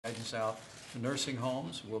widens out to nursing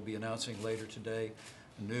homes. We'll be announcing later today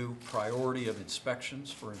a new priority of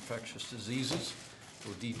inspections for infectious diseases.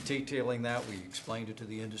 We're detailing that. We explained it to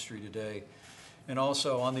the industry today. And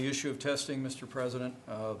also on the issue of testing, Mr. President,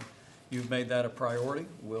 you've made that a priority.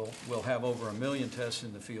 We'll have over 1 million tests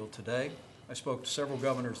in the field today. I spoke to several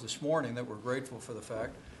governors this morning that were grateful for the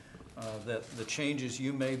fact that the changes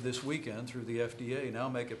you made this weekend through the FDA now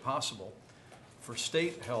make it possible for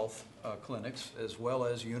state health clinics as well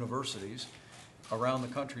as universities around the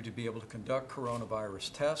country to be able to conduct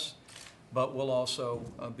coronavirus tests. But we'll also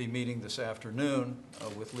be meeting this afternoon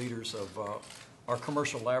with leaders of our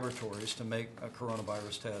commercial laboratories to make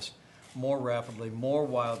coronavirus tests more rapidly, more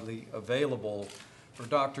widely available for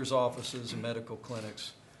doctors' offices and medical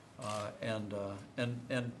clinics and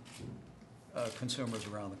consumers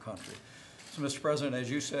around the country. So, Mr. President, as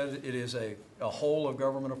you said, it is a whole of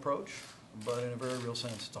government approach, but in a very real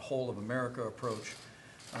sense, it's a whole of America approach.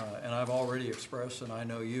 And I've already expressed, and I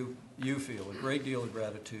know you feel, a great deal of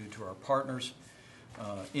gratitude to our partners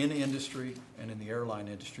in industry and in the airline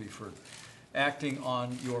industry for acting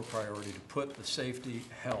on your priority to put the safety,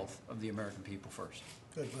 health of the American people first.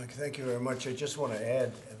 Good, Mike. Thank you very much. I just want to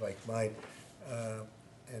add, if I might,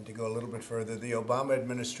 and to go a little bit further, the Obama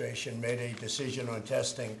administration made a decision on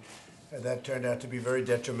testing that turned out to be very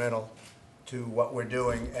detrimental to what we're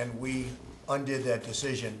doing, and we undid that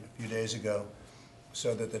decision a few days ago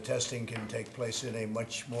so that the testing can take place in a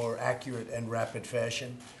much more accurate and rapid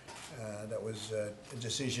fashion. That was a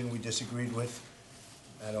decision we disagreed with.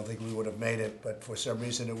 I don't think we would have made it, but for some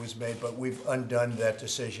reason it was made, but we've undone that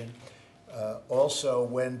decision. Also,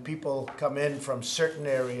 when people come in from certain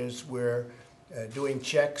areas, we're doing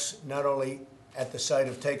checks not only at the site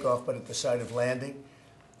of takeoff, but at the site of landing.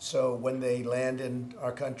 So when they land in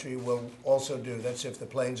our country, we'll also do, that's if the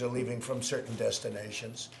planes are leaving from certain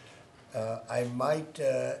destinations. I might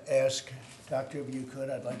ask, Doctor, if you could,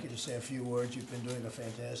 I'd like you to say a few words. You've been doing a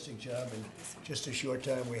fantastic job in just a short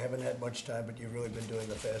time. We haven't had much time, but you've really been doing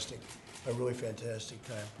a really fantastic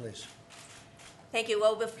time. Please. Thank you.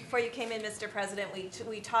 Well, before you came in, Mr. President,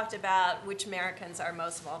 we talked about which Americans are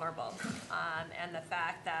most vulnerable and the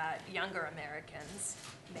fact that younger Americans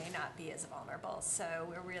may not be as vulnerable. So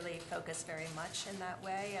we're really focused very much in that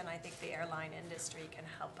way, and I think the airline industry can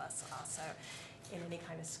help us also in any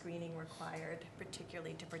kind of screening required,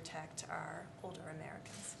 particularly to protect our older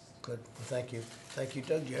Americans. Good. Well, thank you. Thank you.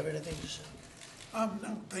 Doug, do you have anything to say?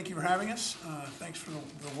 No, thank you for having us. Thanks for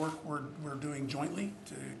the work we're doing jointly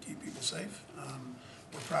to keep people safe.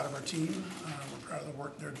 We're proud of our team. We're proud of the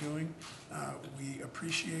work they're doing. We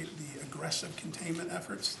appreciate the aggressive containment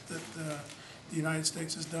efforts that the United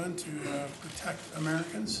States has done to protect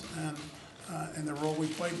Americans and the role we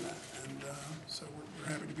played in that. And so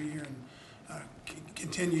we're happy to be here and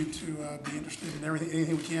continue to be interested in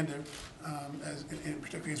anything we can do,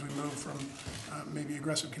 particularly as we move from maybe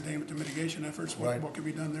aggressive containment to mitigation efforts. What can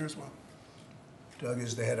be done there as well? Doug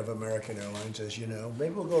is the head of American Airlines, as you know.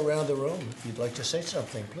 Maybe we'll go around the room. If you'd like to say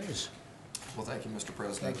something, please. Well, thank you, Mr.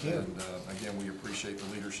 President. Thank you. And again, we appreciate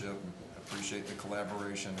the leadership, appreciate the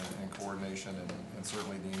collaboration and coordination, and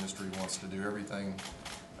certainly the industry wants to do everything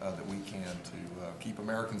that we can to keep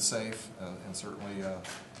Americans safe and certainly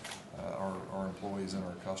our employees and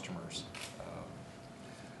our customers.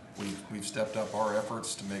 We've stepped up our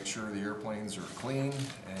efforts to make sure the airplanes are clean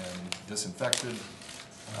and disinfected,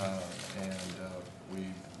 and we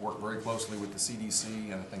work very closely with the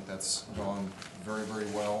CDC, and I think that's gone very, very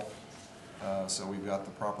well. So we've got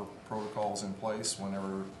the proper protocols in place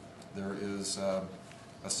whenever there is a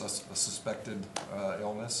suspected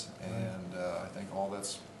illness, and I think all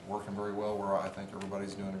that's working very well, where I think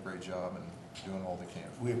everybody's doing a great job and doing all they can.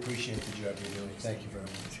 We appreciate the job you're doing. Thank you very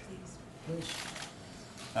much. Please.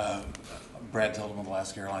 Brad Tildeman,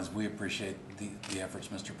 Alaska Airlines. We appreciate the efforts,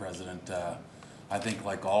 Mr. President. I think,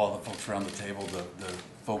 like all of the folks around the table, the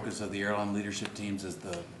focus of the airline leadership teams is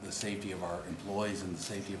the safety of our employees and the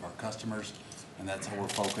safety of our customers, and that's how we're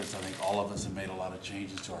focused. I think all of us have made a lot of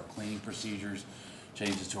changes to our cleaning procedures,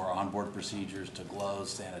 changes to our onboard procedures, to gloves,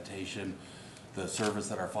 sanitation, the service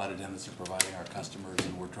that our flight attendants are providing our customers,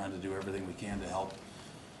 and we're trying to do everything we can to help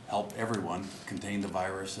everyone contain the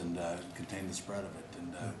virus and contain the spread of it.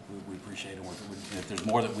 And we appreciate it. If there's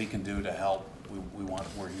more that we can do to help,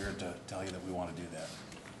 we're here to tell you that we want to do that.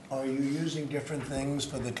 Are you using different things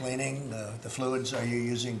for the cleaning, the fluids? Are you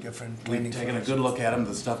using different cleaning? We've taken a good look at them.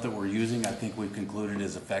 The stuff that we're using, I think we've concluded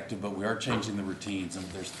is effective, but we are changing the routines. And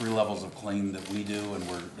there's 3 levels of clean that we do, and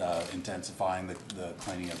we're intensifying the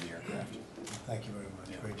cleaning of the aircraft. Thank you very much.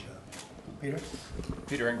 Yeah. Great job. Peter?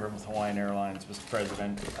 Peter Ingram with Hawaiian Airlines, Mr.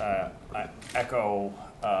 President. I echo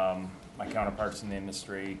my counterparts in the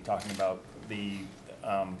industry, talking about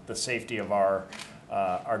the safety of our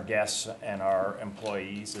guests and our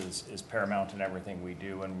employees is paramount in everything we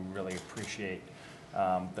do, and we really appreciate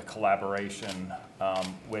the collaboration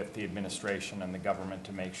with the administration and the government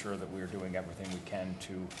to make sure that we're doing everything we can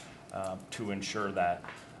to ensure that.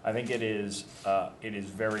 I think it is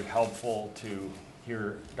very helpful to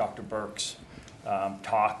hear Dr. Birx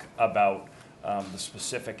talk about the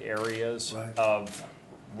specific areas of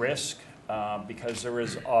risk, because there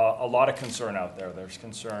is a lot of concern out there. There's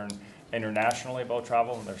concern internationally about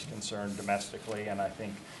travel, and there's concern domestically, and I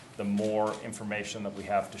think the more information that we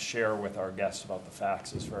have to share with our guests about the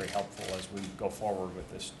facts is very helpful as we go forward with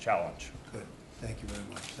this challenge. Good. Thank you very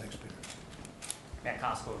much. Thanks, Peter. Matt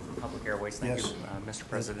Costco from Public Airways. Thank Yes. you, Mr.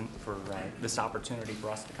 President, for this opportunity for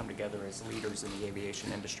us to come together as leaders in the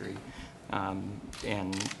aviation industry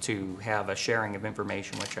and to have a sharing of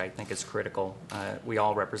information, which I think is critical. We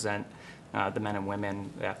all represent the men and women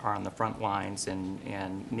that are on the front lines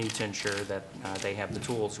and need to ensure that they have the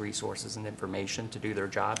tools, resources, and information to do their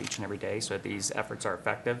job each and every day so that these efforts are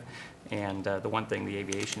effective. And the one thing the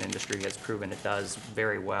aviation industry has proven it does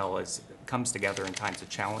very well is it comes together in times of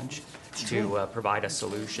challenge to provide a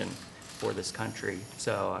solution for this country.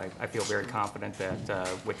 So I feel very confident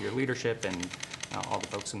that with your leadership and all the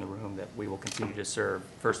folks in the room that we will continue to serve,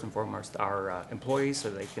 first and foremost, our employees so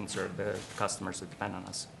they can serve the customers that depend on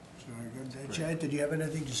us. Very good. Chad, did you have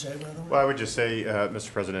anything to say, by the way? Well, I would just say,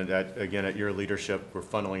 Mr. President, that again, at your leadership, we're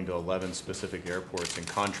funneling to 11 specific airports, and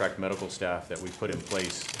contract medical staff that we put in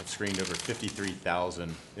place have screened over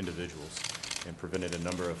 53,000 individuals and prevented a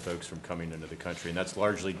number of folks from coming into the country. And that's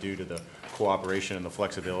largely due to the cooperation and the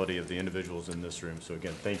flexibility of the individuals in this room. So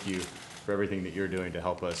again, thank you for everything that you're doing to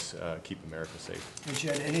help us keep America safe. And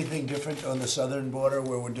Chad, anything different on the southern border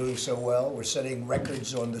where we're doing so well? We're setting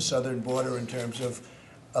records on the southern border in terms of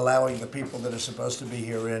allowing the people that are supposed to be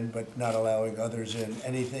here in, but not allowing others in.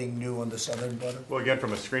 Anything new on the southern border? Well, again,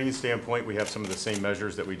 from a screening standpoint, we have some of the same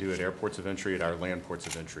measures that we do at airports of entry at our land ports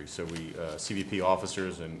of entry. So we, CBP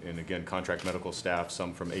officers and again, contract medical staff,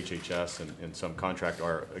 some from HHS and some contract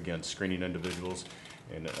are, again, screening individuals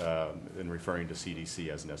and referring to CDC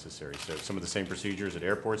as necessary. So some of the same procedures at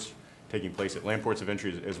airports taking place at land ports of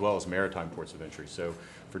entry as well as maritime ports of entry. So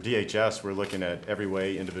for DHS, we're looking at every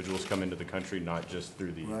way individuals come into the country, not just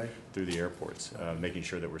through the airports, making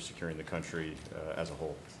sure that we're securing the country as a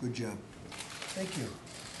whole. Good job. Thank you.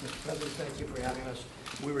 Mr. President, thank you for having us.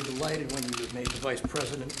 We were delighted when you made the Vice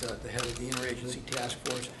President the head of the Interagency Task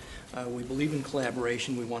Force. We believe in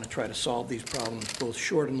collaboration. We want to try to solve these problems, both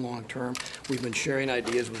short and long term. We've been sharing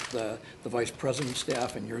ideas with the Vice President's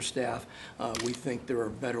staff and your staff. We think there are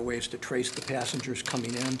better ways to trace the passengers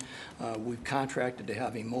coming in. We've contracted to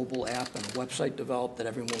have a mobile app and a website developed that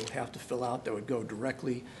everyone would have to fill out that would go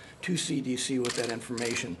directly to CDC with that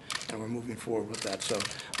information, and we're moving forward with that. So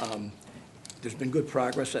there's been good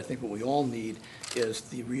progress. I think what we all need is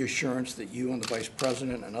the reassurance that you and the Vice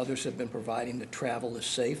President and others have been providing that travel is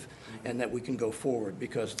safe and that we can go forward,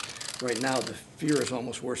 because right now the fear is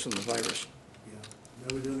almost worse than the virus. Yeah,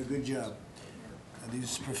 no, we're doing a good job.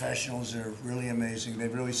 These professionals are really amazing.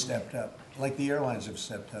 They've really stepped up, like the airlines have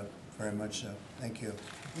stepped up, very much so. Thank you.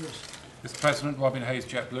 Yes. Mr. President, Robin Hayes,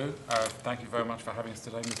 JetBlue. Thank you very much for having us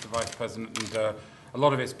today, Mr. Vice President. And a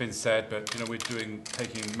lot of it's been said, but we're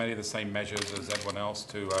taking many of the same measures as everyone else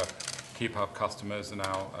to keep our customers and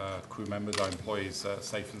our crew members, our employees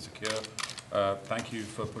safe and secure. Thank you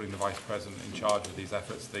for putting the Vice President in charge of these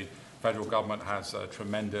efforts. The federal government has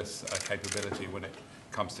tremendous capability when it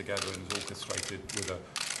comes together and is orchestrated with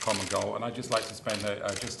a common goal. And I'd just like to spend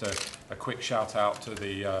just a quick shout out to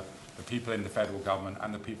the people in the federal government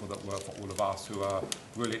and the people that work for all of us who are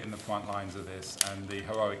really in the front lines of this and the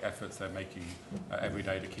heroic efforts they're making every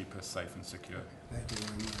day to keep us safe and secure. Thank you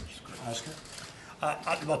very much. Oscar?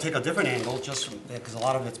 I'll take a different angle, just because a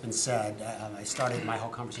lot of it's been said. I started my whole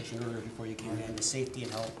conversation earlier before you came in. The safety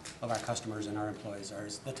and health of our customers and our employees are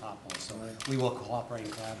the top one. So we will cooperate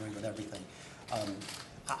and collaborate with everything.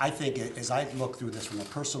 I think as I look through this from a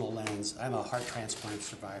personal lens, I'm a heart transplant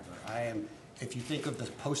survivor. If you think of the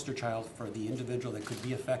poster child for the individual that could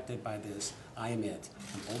be affected by this, I am it.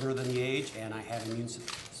 I'm older than the age, and I have immune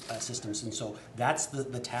systems, and so that's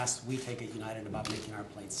the task we take at United about making our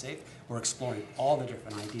planes safe. We're exploring all the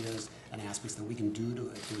different ideas and aspects that we can do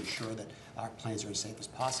to ensure that our planes are as safe as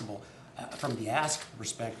possible. From the ask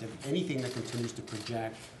perspective, anything that continues to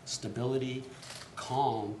project stability,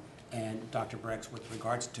 calm, and Dr. Birx with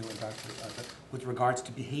regards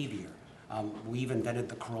to behavior. We've invented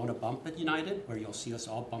the Corona bump at United, where you'll see us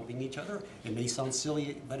all bumping each other. It may sound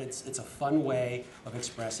silly, but it's a fun way of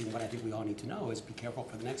expressing what I think we all need to know is be careful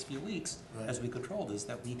for the next few weeks as we control this,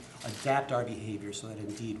 that we adapt our behavior so that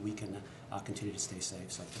indeed we can continue to stay safe.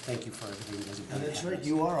 So thank you for everything you guys have done. And that's right,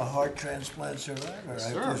 you are a heart transplant survivor.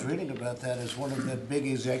 I was reading about that as one of the big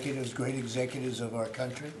executives, great executives of our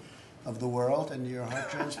country, of the world, and your heart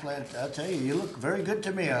transplant, I'll tell you, you look very good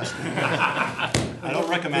to me, Oscar. I don't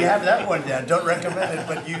recommend You it. have that one down, don't recommend it,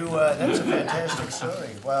 but you, that's a fantastic story.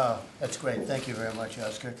 Wow, that's great, thank you very much,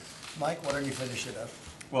 Oscar. Mike, why don't you finish it up?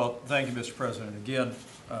 Well, thank you, Mr. President. Again,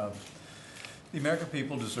 the American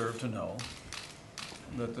people deserve to know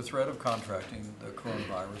that the threat of contracting the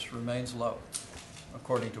coronavirus remains low,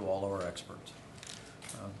 according to all of our experts.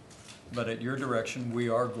 But at your direction, we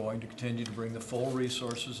are going to continue to bring the full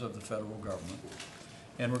resources of the federal government,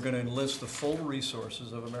 and we're going to enlist the full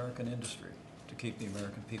resources of American industry to keep the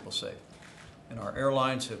American people safe. And our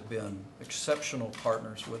airlines have been exceptional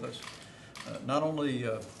partners with us, not only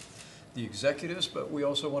the executives, but we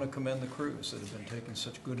also want to commend the crews that have been taking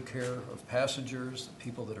such good care of passengers, the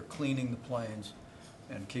people that are cleaning the planes,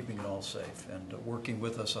 and keeping it all safe, and working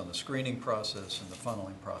with us on the screening process and the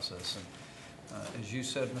funneling process. And as you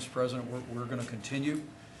said, Mr. President, we're going to continue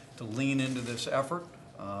to lean into this effort,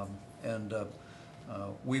 and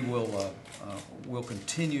we'll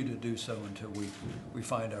continue to do so until we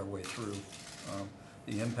find our way through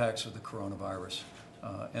the impacts of the coronavirus.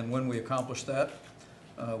 And when we accomplish that,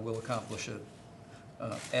 we'll accomplish it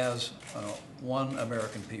as one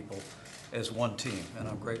American people, as one team. And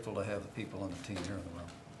I'm grateful to have the people on the team here in the room.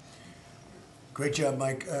 Great job,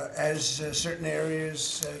 Mike. As certain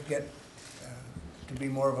areas get to be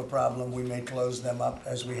more of a problem, we may close them up,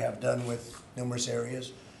 as we have done with numerous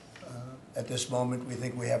areas. At this moment, we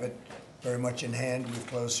think we have it very much in hand. We've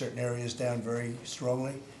closed certain areas down very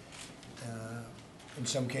strongly. In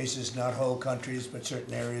some cases, not whole countries, but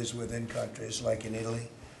certain areas within countries, like in Italy.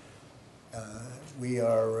 We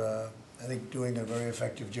are, I think, doing a very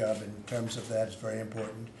effective job in terms of that. It's very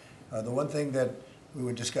important. The one thing that we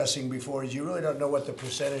were discussing before is you really don't know what the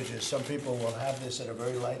percentage is. Some people will have this at a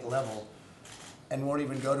very light level and won't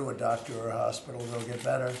even go to a doctor or a hospital. They'll get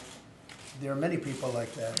better. There are many people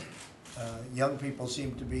like that. Young people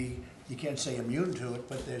seem to be, you can't say immune to it,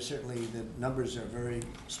 but they're certainly, the numbers are very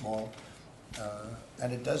small.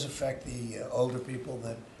 And it does affect the older people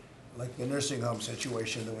that, like the nursing home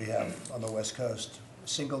situation that we have on the West Coast, a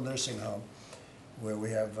single nursing home, where we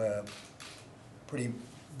have a pretty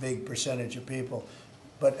big percentage of people.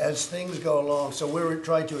 But as things go along, so we're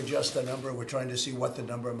trying to adjust the number, we're trying to see what the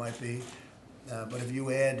number might be. But if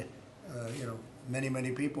you add, many,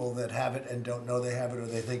 many people that have it and don't know they have it, or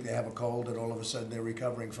they think they have a cold and all of a sudden they're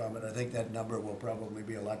recovering from it, I think that number will probably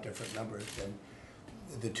be a lot different number than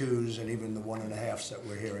the 2s and even the 1.5s that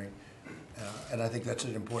we're hearing. And I think that's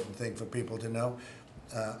an important thing for people to know.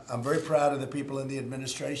 I'm very proud of the people in the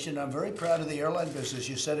administration. I'm very proud of the airline business.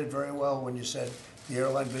 You said it very well when you said the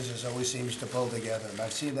airline business always seems to pull together. And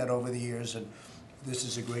I've seen that over the years, and this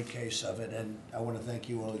is a great case of it. And I want to thank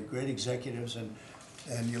you all. You're great executives, and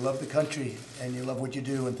you love the country, and you love what you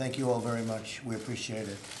do, and thank you all very much. We appreciate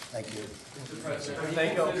it. Thank you. Mr. President, are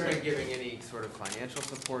you considering giving any sort of financial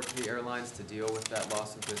support to the airlines to deal with that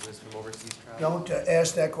loss of business from overseas travel? Don't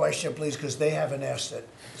ask that question, please, because they haven't asked it.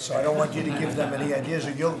 So I don't want you to give them any ideas,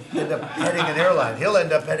 or you'll end up heading an airline. He'll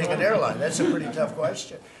end up heading an airline. That's a pretty tough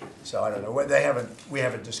question. So I don't know. We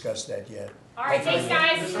haven't discussed that yet. All right, thanks,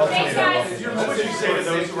 guys. Thanks, guys. What would you say to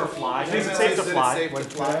those who are flying? Is it safe to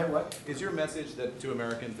fly? What? Is your message that to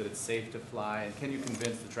Americans that it's safe to fly, and can you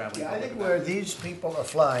convince the traveling Yeah, I public think about where it? these people are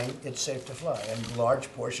flying, it's safe to fly, and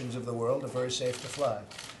large portions of the world are very safe to fly.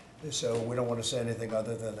 So we don't want to say anything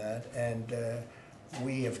other than that. And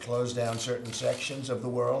we have closed down certain sections of the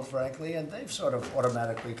world, frankly, and they've sort of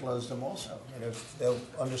automatically closed them also. And if they'll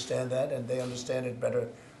understand that, and they understand it better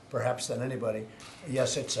perhaps than anybody,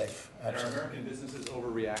 yes, it's safe. And are Absolutely. American businesses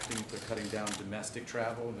overreacting to cutting down domestic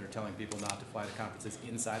travel, and they're telling people not to fly to conferences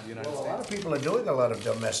inside the United Well, a States? lot of people are doing a lot of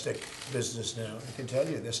domestic business now. I can tell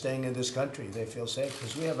you, they're staying in this country. They feel safe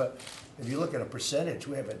because we have if you look at a percentage,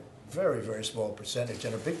 we have a very, very small percentage.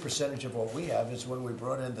 And a big percentage of what we have is when we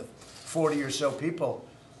brought in the 40 or so people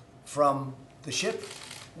from the ship.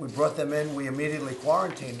 We brought them in, we immediately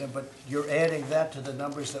quarantined them, but you're adding that to the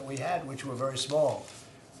numbers that we had, which were very small.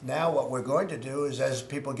 Now what we're going to do is, as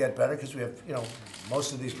people get better, because we have,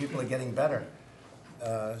 most of these people are getting better.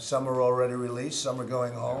 Some are already released, some are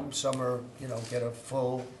going home, some are, get a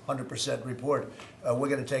full 100% report. We're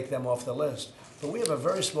going to take them off the list. But we have a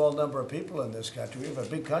very small number of people in this country. We have a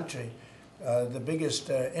big country, The biggest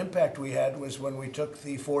impact we had was when we took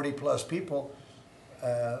the 40-plus people.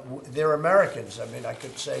 They're Americans. I mean, I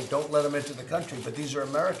could say, don't let them into the country, but these are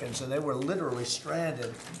Americans, and they were literally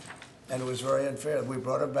stranded, and it was very unfair. We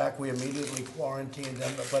brought them back. We immediately quarantined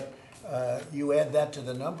them, but you add that to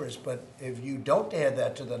the numbers. But if you don't add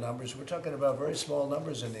that to the numbers, we're talking about very small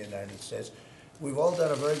numbers in the United States. We've all done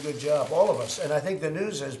a very good job, all of us, and I think the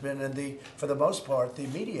news has been, for the most part, the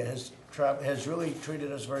media has really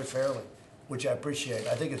treated us very fairly, which I appreciate.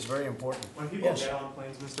 I think it's very important. When people get on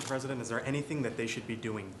planes, Mr. President, is there anything that they should be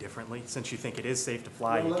doing differently? Since you think it is safe to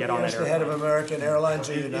fly, you get on that airplane. The head of American Airlines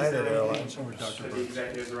or United Airlines. The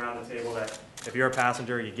executives around the table that if you're a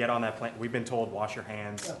passenger, you get on that plane, we've been told, wash your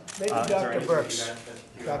hands. Maybe Is there Dr. anything Burks.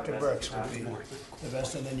 you Dr. have Burks as a would be the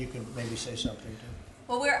best, and then you can maybe say something too.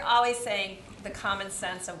 Well, we're always saying the common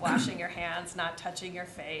sense of washing your hands, not touching your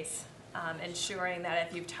face, ensuring that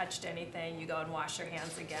if you've touched anything, you go and wash your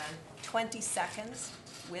hands again. 20 seconds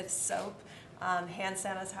with soap. Hand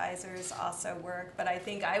sanitizers also work, but I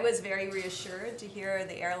think I was very reassured to hear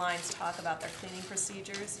the airlines talk about their cleaning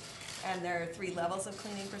procedures and their 3 levels of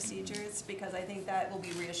cleaning procedures, because I think that will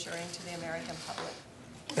be reassuring to the American public.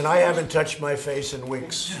 And I haven't touched my face in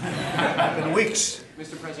weeks. In weeks.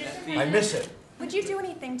 Mr. President, I miss it. Would you do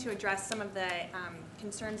anything to address some of the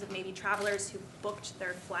concerns of maybe travelers who booked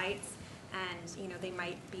their flights and, they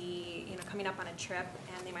might be, coming up on a trip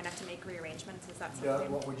and they might have to make rearrangements? Is that Yeah,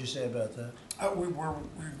 something? what would you say about that?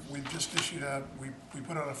 We just issued we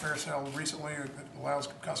put out a fare sale recently that allows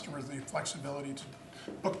customers the flexibility to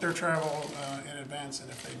book their travel in advance, and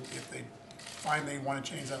if they find they want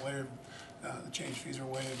to change that later, the change fees are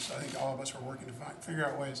waived. So I think all of us are working to figure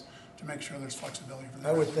out ways to make sure there's flexibility for that.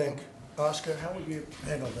 I would think. Oscar, how would you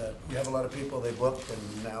handle that? You have a lot of people they booked,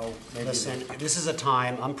 and now maybe... Listen, this is a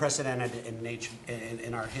time unprecedented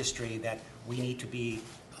in our history that we need to be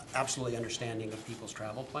absolutely understanding of people's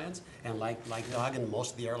travel plans. And like Doug and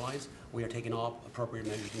most of the airlines, we are taking all appropriate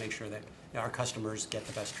measures to make sure that our customers get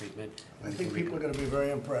the best treatment. I think people are going to be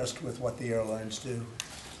very impressed with what the airlines do.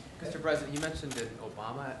 Mr. President, you mentioned an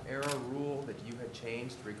Obama-era rule that you had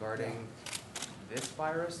changed regarding this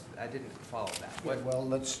virus. I didn't follow that. Yeah, well,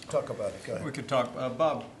 let's talk about it. Go ahead. We could talk,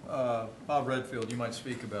 Bob Redfield, you might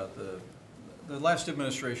speak about the last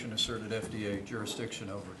administration asserted FDA jurisdiction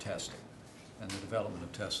over testing and the development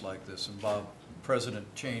of tests like this. And Bob, the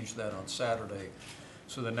President changed that on Saturday,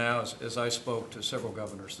 so that now, as I spoke to several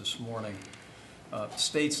governors this morning,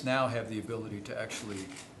 states now have the ability to actually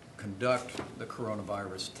conduct the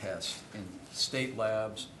coronavirus test in state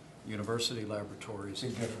labs, university laboratories.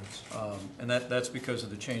 Big difference. And that's because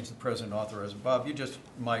of the change the President authorized. Bob, you just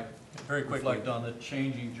might very quickly reflect on the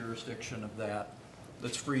changing jurisdiction of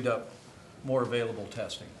that's freed up more available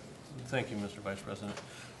testing. Thank you, Mr. Vice President.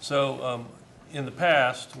 So in the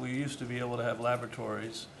past, we used to be able to have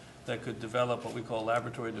laboratories that could develop what we call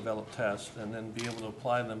laboratory developed tests and then be able to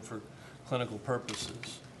apply them for clinical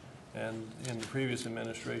purposes. And in the previous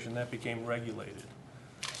administration, that became regulated.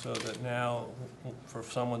 So that now, for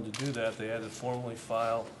someone to do that, they had to formally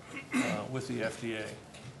file with the FDA.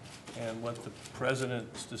 And what the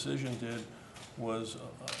President's decision did was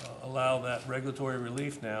allow that regulatory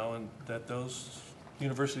relief now, and that those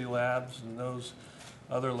university labs and those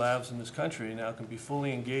other labs in this country now can be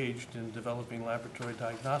fully engaged in developing laboratory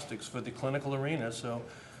diagnostics for the clinical arena, so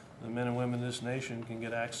the men and women in this nation can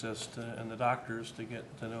get access to, and the doctors to get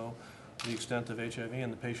to know the extent of HIV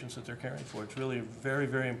and the patients that they're caring for. It's really very,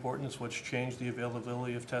 very important. It's what's changed the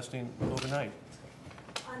availability of testing overnight.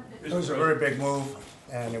 It was a very big move,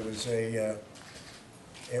 and it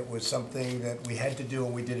was something that we had to do,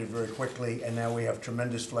 and we did it very quickly, and now we have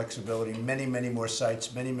tremendous flexibility, many, many more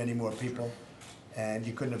sites, many, many more people, and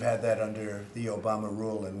you couldn't have had that under the Obama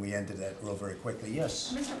rule, and we ended that rule very quickly.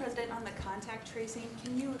 Yes? Mr. President, on the contact tracing,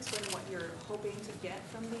 can you explain what you're hoping to get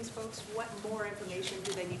from these folks? What more information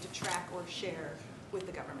do they need to track or share with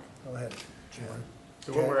the government? Go ahead, John.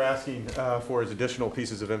 So what we're asking for is additional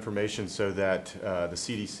pieces of information so that the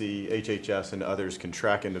CDC, HHS, and others can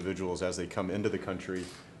track individuals as they come into the country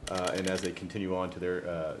and as they continue on to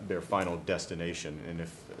their final destination. And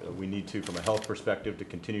if we need to, from a health perspective, to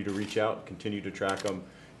continue to reach out, continue to track them,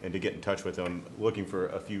 and to get in touch with them, looking for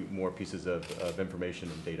a few more pieces of information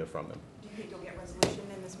and data from them. Do you think you'll get resolution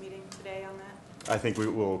in this meeting today on that? I think we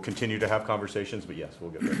will continue to have conversations, but yes, we'll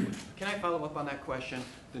get resolution. Can I follow up on that question?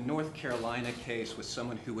 The North Carolina case was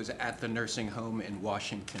someone who was at the nursing home in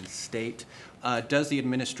Washington State. Does the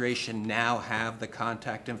administration now have the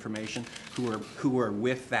contact information who are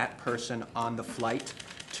with that person on the flight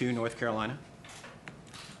to North Carolina?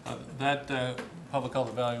 That public health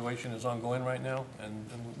evaluation is ongoing right now,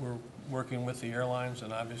 and working with the airlines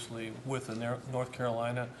and obviously with the North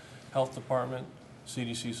Carolina Health Department.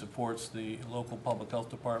 CDC supports the local public health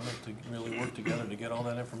department to really work together to get all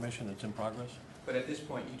that information that's in progress. But at this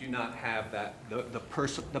point, you do not have that,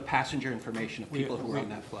 the passenger information of people who were on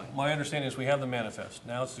that flight? My understanding is we have the manifest.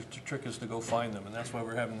 Now it's the trick is to go find them, and that's why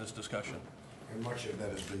we're having this discussion. And much of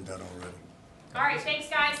that has been done already. All right, thanks,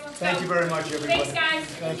 guys. Let's go. Thank you very much, everybody. Thanks, guys.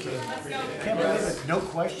 Thank you. Let's go. Can't believe it. No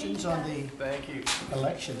questions on the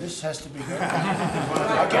election. This has to be good. Okay,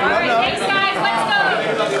 All right, thanks, guys.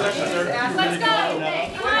 Let's go. Let's go.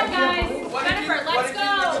 Come on, guys. Jennifer, let's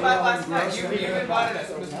go. You invited us,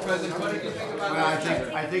 Mr. President. What did you think about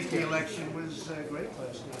Well, I think the election was great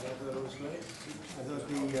last night. I thought it was great. I thought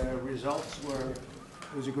the results were,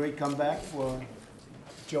 it was a great comeback for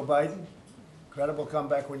Joe Biden. Incredible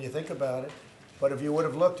comeback when you think about it. But if you would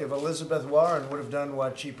have looked, if Elizabeth Warren would have done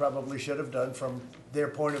what she probably should have done from their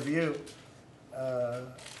point of view,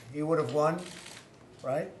 he would have won,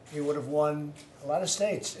 right? He would have won a lot of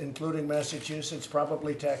states, including Massachusetts,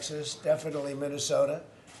 probably Texas, definitely Minnesota.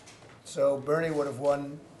 So Bernie would have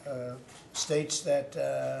won states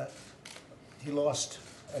that he lost,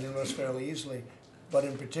 and he lost fairly easily. But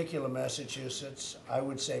in particular, Massachusetts, I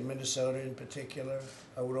would say Minnesota in particular.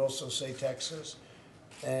 I would also say Texas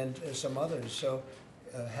and some others. So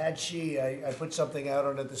had she, I put something out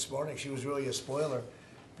on it this morning, she was really a spoiler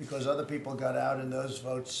because other people got out and those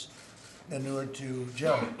votes inured to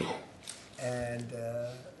Joe. And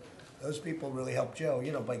those people really helped Joe,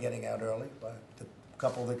 you know, by getting out early, by the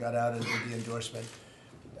couple that got out and did the endorsement.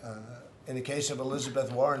 In the case of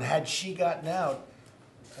Elizabeth Warren, had she gotten out,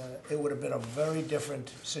 it would have been a very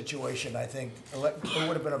different situation, I think. It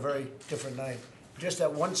would have been a very different night. Just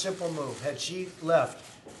that one simple move. Had she left,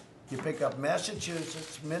 you pick up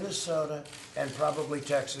Massachusetts, Minnesota, and probably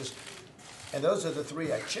Texas. And those are the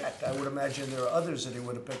three I checked. I would imagine there are others that he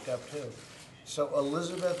would have picked up too. So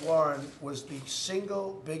Elizabeth Warren was the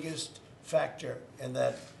single biggest factor in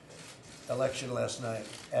that election last night.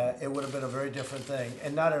 It would have been a very different thing,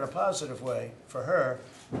 and not in a positive way for her,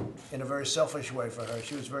 in a very selfish way for her.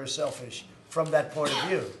 She was very selfish from that point of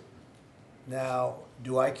view. Now,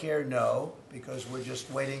 do I care? No, because we're just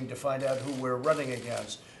waiting to find out who we're running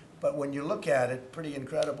against. But when you look at it, pretty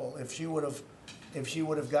incredible. If she would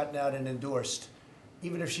have gotten out and endorsed,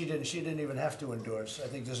 even if she didn't even have to endorse. I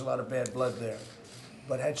think there's a lot of bad blood there.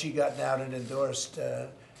 But had she gotten out and endorsed,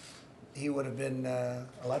 he would have been a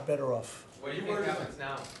lot better off. What do you think happens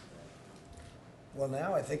now? Well,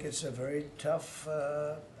 now I think it's a very tough,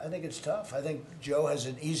 I think it's tough. I think Joe has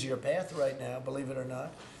an easier path right now, believe it or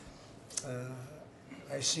not.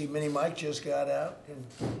 I see Mini Mike just got out, and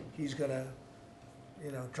he's going to,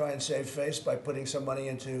 you know, try and save face by putting some money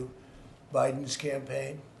into Biden's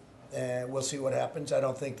campaign. And we'll see what happens. I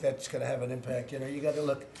don't think that's going to have an impact. You know, you got to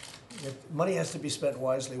look, money has to be spent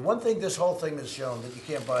wisely. One thing this whole thing has shown that you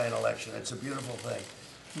can't buy an election. It's a beautiful thing.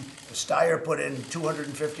 Steyer put in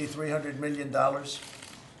 $250, $300 million,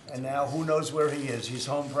 and now who knows where he is. He's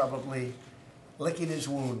home probably licking his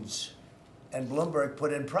wounds. And Bloomberg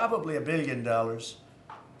put in probably $1 billion.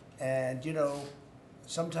 And, you know,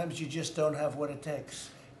 sometimes you just don't have what it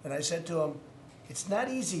takes. And I said to him, it's not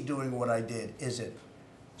easy doing what I did, is it?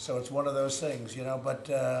 So it's one of those things, you know, but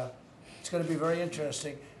it's going to be very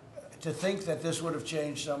interesting to think that this would have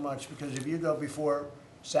changed so much, because if you go before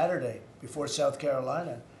Saturday, before South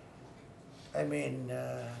Carolina, I mean,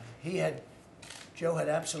 Joe had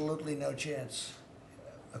absolutely no chance,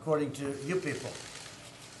 according to you people.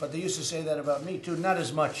 But they used to say that about me too, not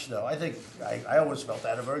as much though. I think, I always felt I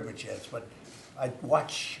had a very good chance, but I'd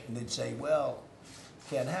watch and they'd say, well,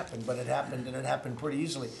 can't happen, but it happened, and it happened pretty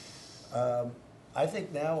easily. I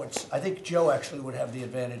think now I think Joe actually would have the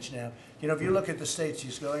advantage now. You know, if you look at the states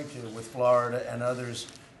he's going to with Florida and others,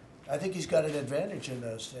 I think he's got an advantage in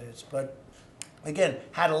those states. But again,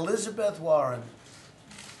 had Elizabeth Warren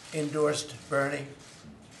endorsed Bernie,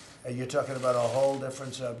 you're talking about a whole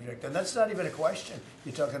different subject. And that's not even a question.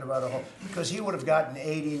 You're talking about a whole, because he would have gotten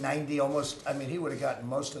 80, 90, almost, I mean, he would have gotten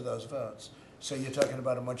most of those votes. So you're talking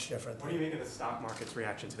about a much different thing. What do you make of the stock market's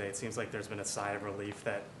reaction today? It seems like there's been a sigh of relief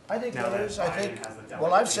that I think now there is. I think,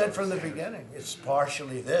 well, I've said from the beginning, it's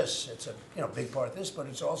partially this. It's a big part this, but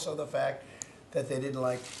it's also the fact that they didn't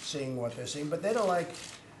like seeing what they're seeing. But they don't like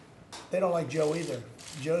Joe either.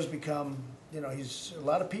 Joe's become, you know, a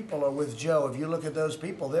lot of people are with Joe. If you look at those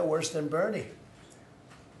people, they're worse than Bernie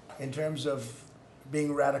in terms of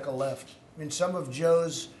being radical left. I mean, some of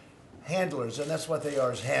Joe's handlers, and that's what they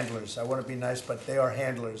are, is handlers. I want to be nice, but they are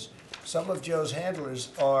handlers. Some of Joe's handlers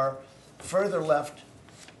are further left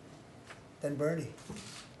than Bernie.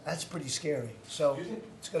 That's pretty scary. So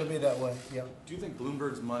it's going to be that way, yeah. Do you think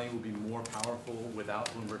Bloomberg's money will be more powerful without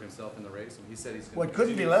Bloomberg himself in the race? And he said he's going to. Well, it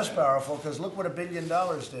couldn't be less powerful, because look what $1 billion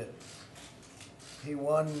did. He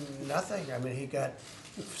won nothing. I mean, he got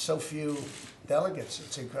so few delegates.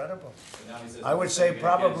 It's incredible. I would say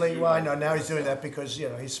probably, well, I know now he's doing that because, you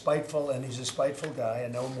know, he's spiteful, and he's a spiteful guy.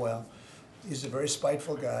 I know him well. He's a very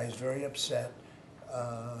spiteful guy. He's very upset.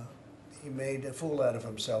 He made a fool out of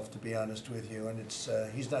himself, to be honest with you, and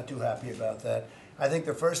he's not too happy about that. I think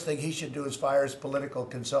the first thing he should do is fire his political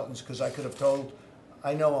consultants, because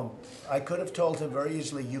I know him, I could have told him very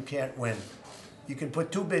easily, you can't win. You can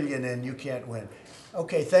put $2 billion in, you can't win.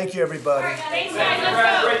 Okay, thank you, everybody. Thanks, guys.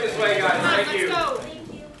 Let's go. Right this way, guys. Thank you. Let's go.